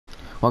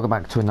Welcome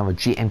back to another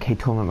GMK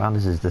tournament round.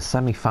 This is the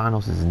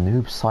semi-finals. This is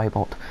Noob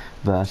Saibot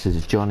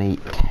versus Jonny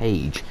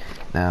Cage.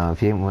 Now,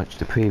 if you didn't watch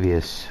the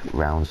previous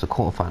rounds, the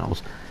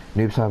quarterfinals,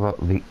 Noob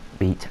Saibot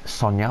beat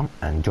Sonya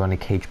and Jonny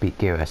Cage beat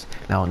Giras.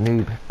 Now,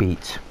 Noob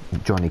beat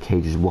Jonny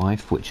Cage's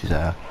wife, which is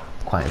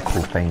quite a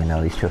cool thing.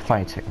 Now these two are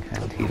fighting,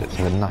 and he looks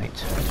like a knight,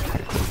 which is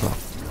pretty cool as well.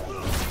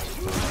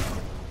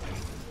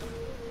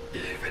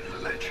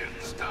 Even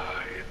legends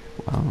die.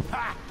 Wow.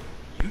 Ha!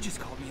 You just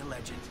called me a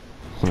legend.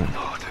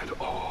 Not at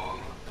all.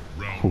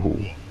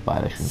 Ooh,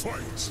 violation.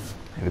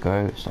 Here we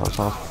go, starts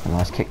off. A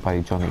nice kick by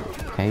Jonny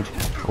Cage.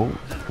 Oh,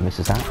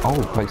 misses that.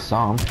 Oh, breaks his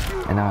arm.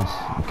 A nice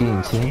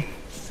guillotine.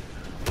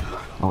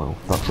 Oh,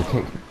 blocks the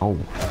kick. Oh, a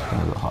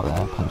bit hard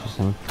there. Punches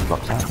him.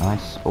 Blocks that.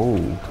 Nice. Oh.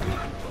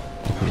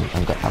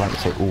 I like to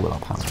say, oh,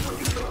 without power.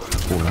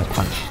 Oh, nice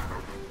punch.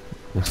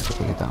 Misses it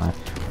really down.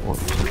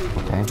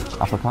 Okay,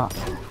 uppercut.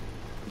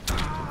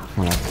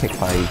 Oh, nice kick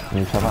by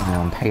Noob Saibot.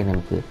 Now I'm paying him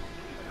with the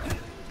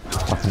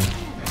fucking.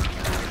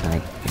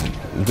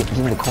 He's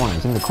in the corner,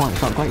 it's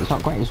not great, it's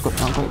not great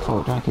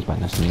for Jonny Cage, but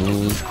nice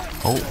knee.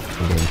 Oh,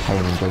 and then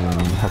paying him, going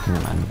and hooking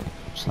him and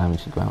slamming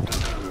to the ground.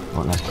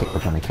 Oh, nice kick by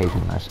Jonny Cage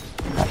and nice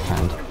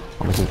backhand.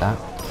 What was that?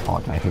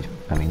 Oh, Jonny Cage,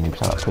 Noob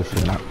Saibot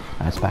pushes him up.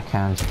 Nice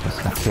backhand,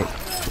 nice back kick.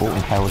 Oh,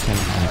 impales him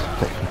and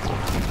flips him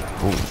forward.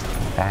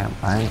 Oh, damn,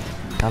 and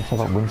Noob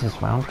Saibot wins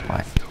this round.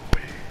 Right.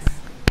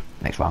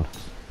 Next round.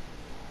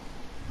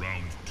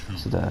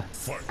 This is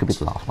could be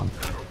the last one.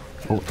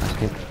 Oh, nice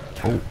kick.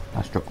 Oh,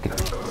 nice drop kick.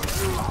 This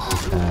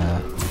is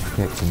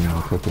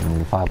kick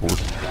and the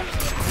fireballs.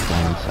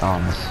 And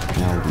arms,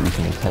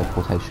 using the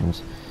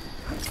teleportations.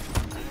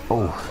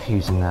 Oh,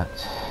 using that.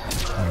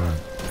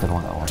 Don't know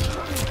what that was.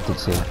 Did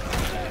see it.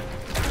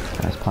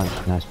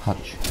 Nice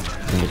punch.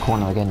 In the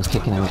corner again, he's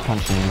kicking and he's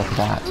punching, and look at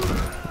that.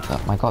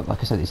 Oh my god,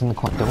 like I said, it's in the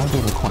corner. Don't want to be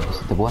in the corner, it's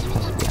the worst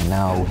place to be. And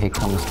now here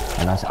comes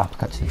a nice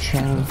uppercut to the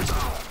chin.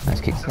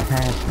 Nice kick to the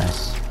head,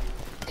 nice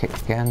kick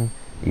again.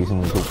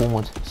 Using the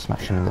ward,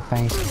 smash him in the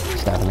face,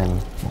 stabbing him,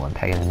 or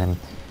impaling him.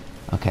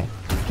 Okay,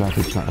 Jonny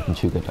Cage's not looking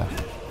too good though.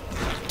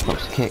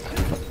 Blocks the kick,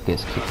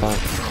 gets a kick though.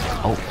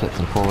 Oh, flips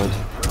him forward,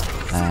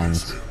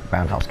 and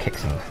roundhouse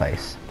kicks him in the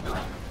face.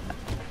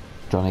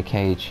 Jonny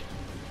Cage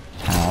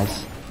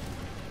has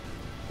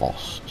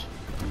lost.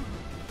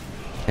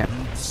 Yep.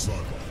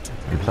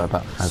 Noob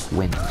Saibot has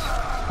wins.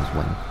 Has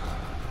won.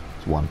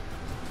 It's won.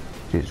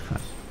 Jesus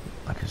Christ.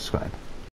 Like and subscribe.